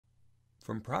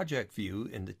From Project View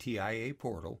in the TIA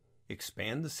portal,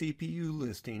 expand the CPU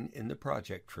listing in the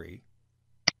project tree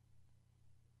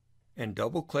and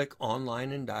double-click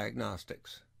Online in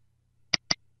Diagnostics.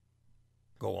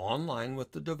 Go online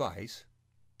with the device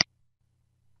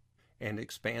and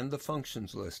expand the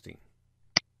functions listing.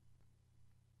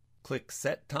 Click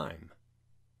Set Time.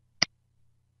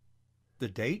 The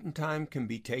date and time can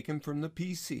be taken from the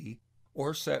PC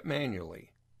or set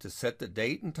manually. To set the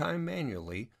date and time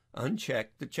manually, uncheck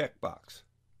the checkbox.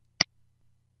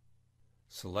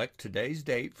 Select today's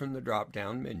date from the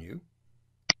drop-down menu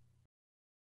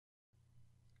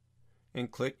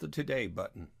and click the Today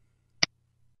button.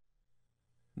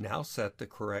 Now set the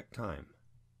correct time.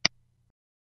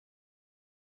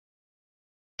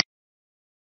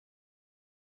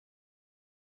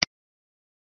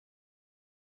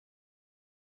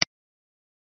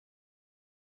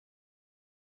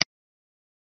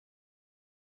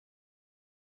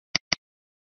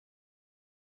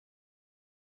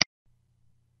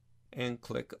 And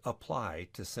click Apply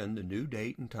to send the new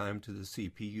date and time to the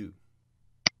CPU.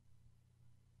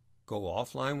 Go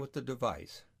offline with the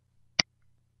device.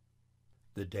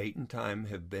 The date and time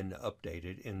have been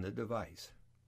updated in the device.